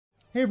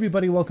Hey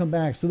everybody, welcome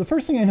back. So the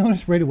first thing I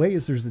noticed right away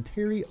is there's a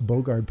Terry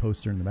Bogard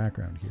poster in the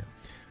background here.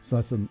 So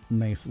that's a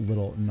nice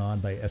little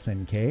nod by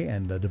SNK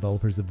and the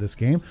developers of this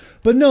game.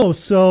 But no,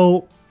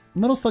 so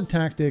Metal Slug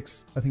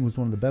Tactics, I think, was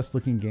one of the best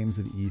looking games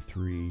at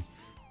E3.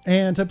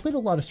 And I played a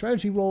lot of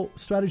strategy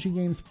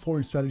games before,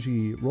 and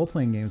strategy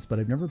role-playing games, but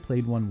I've never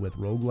played one with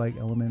roguelike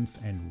elements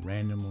and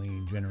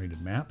randomly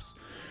generated maps.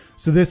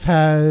 So this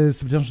has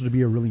the potential to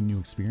be a really new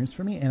experience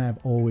for me, and I've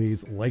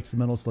always liked the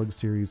Metal Slug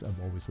series. I've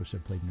always wished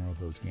I'd played more of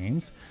those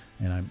games,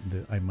 and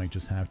I might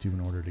just have to in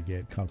order to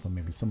get caught up on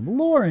maybe some of the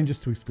lore and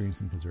just to experience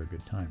them because they're a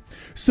good time.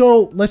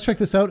 So let's check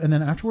this out, and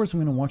then afterwards I'm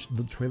going to watch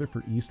the trailer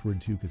for Eastward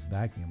too, because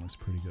that game looks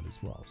pretty good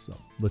as well. So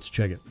let's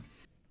check it.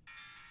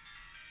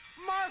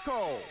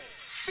 Marco!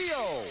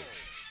 Theo!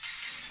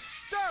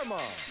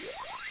 Dharma!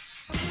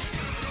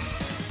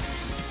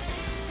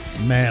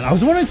 Man, I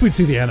was wondering if we'd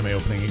see the anime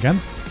opening again.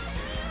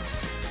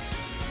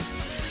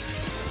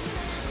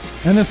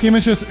 And this game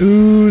is just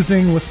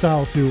oozing with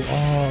style too.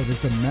 Oh,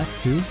 there's a mech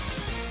too.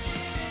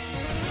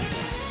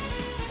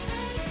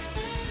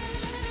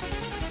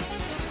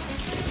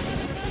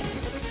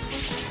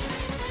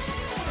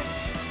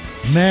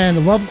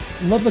 Man,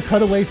 love the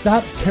cutaways.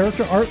 That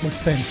character art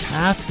looks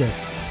fantastic.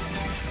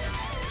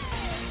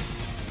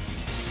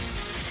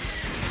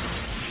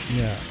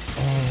 Yeah.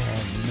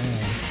 Oh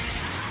man.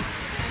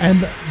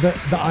 And the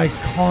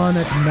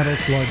iconic Metal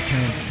Slug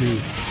tank too.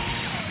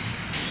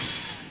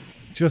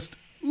 Just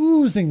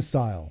oozing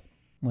style.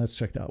 Let's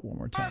check that out one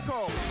more time.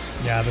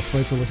 Yeah, the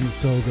sprites are looking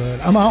so good.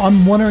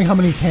 I'm wondering how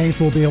many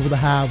tanks we'll be able to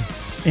have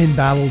in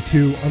battle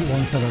too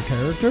alongside our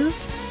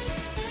characters.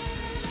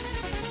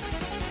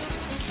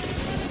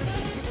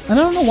 And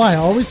I don't know why, I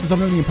always was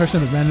under the impression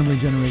that randomly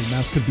generated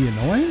maps could be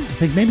annoying. I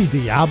think maybe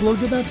Diablo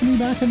did that to me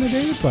back in the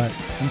day, but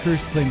I'm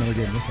curious to play another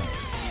game with it.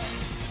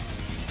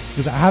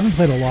 Because I haven't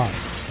played a lot.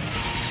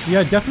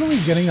 Yeah, definitely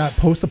getting that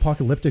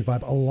post-apocalyptic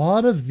vibe. A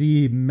lot of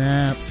the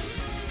maps...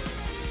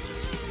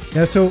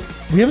 Yeah, so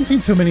we haven't seen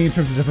too many in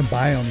terms of different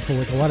biomes, so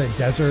like a lot of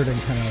desert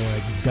and kind of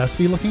like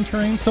dusty looking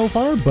terrain so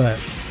far, but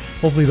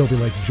hopefully there'll be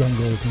like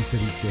jungles and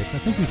cityscapes. I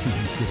think we've seen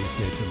some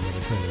cityscapes in the other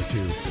trailer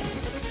too.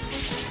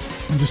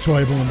 And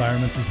destroyable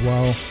environments as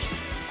well.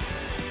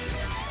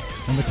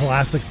 And the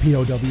classic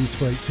POW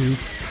sprite too.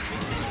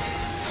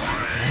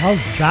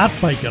 How's that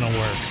fight gonna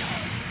work?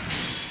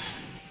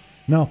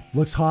 No,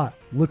 looks hot.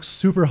 Looks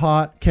super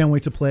hot. Can't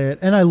wait to play it.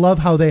 And I love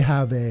how they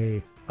have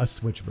a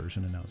Switch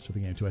version announced for the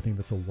game too. I think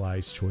that's a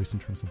wise choice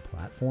in terms of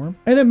platform.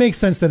 And it makes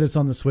sense that it's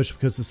on the Switch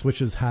because the Switch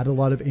has had a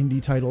lot of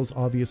indie titles,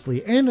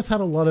 obviously, and it's had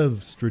a lot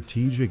of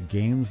strategic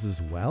games as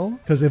well,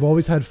 because they've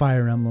always had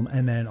Fire Emblem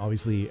and then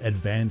obviously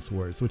Advance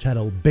Wars, which had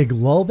a big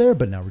lull there,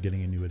 but now we're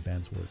getting a new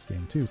Advance Wars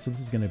game too. So this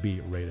is going to be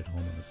right at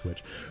home on the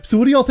Switch. So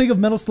what do y'all think of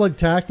Metal Slug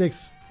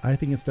Tactics? I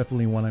think it's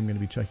definitely one I'm going to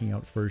be checking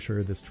out for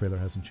sure. This trailer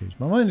hasn't changed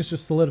my mind. It's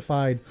just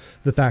solidified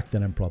the fact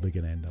that I'm probably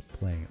going to end up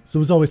playing it. So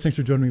as always, thanks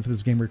for joining me for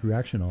this Game Break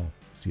reaction. I'll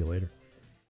see you later.